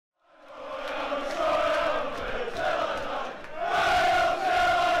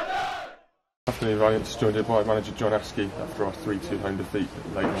Afternoon, Orient, joined by manager John Askey after our 3-2 home defeat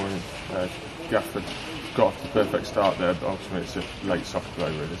at Leyton Orient. Gafford got off to the perfect start there, but ultimately it's a late soccer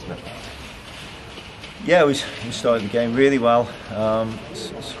blow, really, isn't it? Yeah, we started the game really well.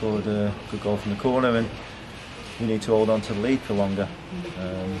 Scored a good goal from the corner, and we need to hold on to the lead for longer.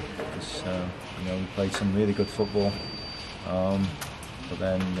 Because we played some really good football, but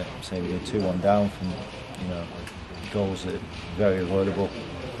then say we go 2-1 down from goals that are very avoidable.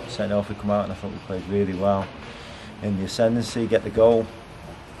 Second half we come out and I thought we played really well in the ascendancy, get the goal,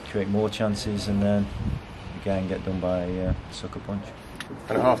 create more chances, and then again get done by a sucker punch.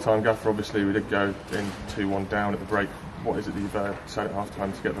 And at half-time, Gaffer, obviously we did go in 2-1 down at the break. What is it that you've said at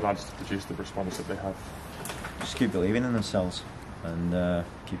half-time to get the lads to produce the response that they have? Just keep believing in themselves and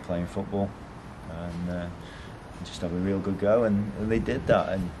keep playing football, and just have a real good go, and they did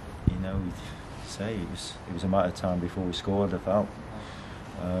that. And it was a matter of time before we scored, I felt.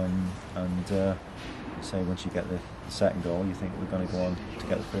 Say once you get the second goal, you think we're going to go on to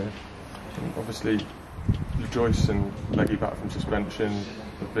get the third. Obviously, Joyce and Leggy back from suspension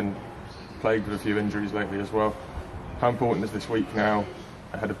have been plagued with a few injuries lately as well. How important is this week now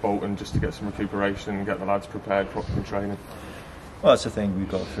ahead of Bolton just to get some recuperation and get the lads prepared properly in training? Well, that's the thing. We've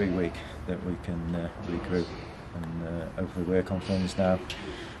got a 3 week that we can regroup and hopefully work on things now.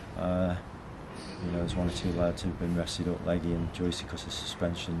 There's 1 or 2 lads who've been rested up, Leggy and Joyce, because of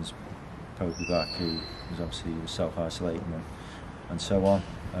suspensions. Pokey back, who was obviously self-isolating and so on.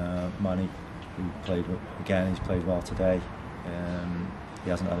 Manny, who played again, he's played well today. He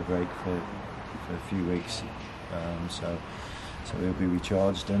hasn't had a break for a few weeks, so he'll be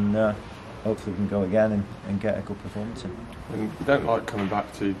recharged, and hopefully we can go again and get a good performance in. And you don't like coming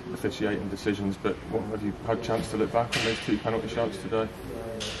back to officiating decisions, but have you had a chance to look back on those 2 penalty shots today?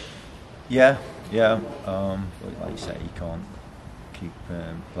 Yeah. But like you say, you can't keep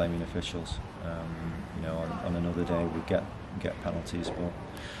blaming officials. On another day we get penalties,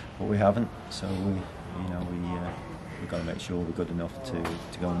 but we haven't. So we've got to make sure we're good enough to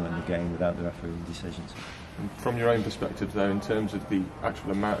go and win the game without the refereeing decisions. And from your own perspective, though, in terms of the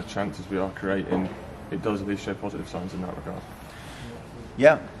actual amount of chances we are creating, it does at least show positive signs in that regard.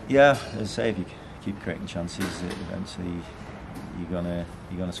 Yeah. As I say, if you keep creating chances, eventually you're gonna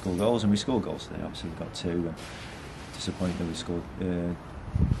score goals, and we scored goals today. Obviously, we got 2, and disappointed that we scored,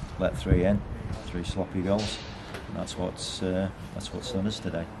 let 3 in, 3 sloppy goals, and that's what's done us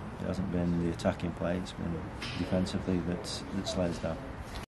today. It hasn't been the attacking play; it's been defensively that's let us down.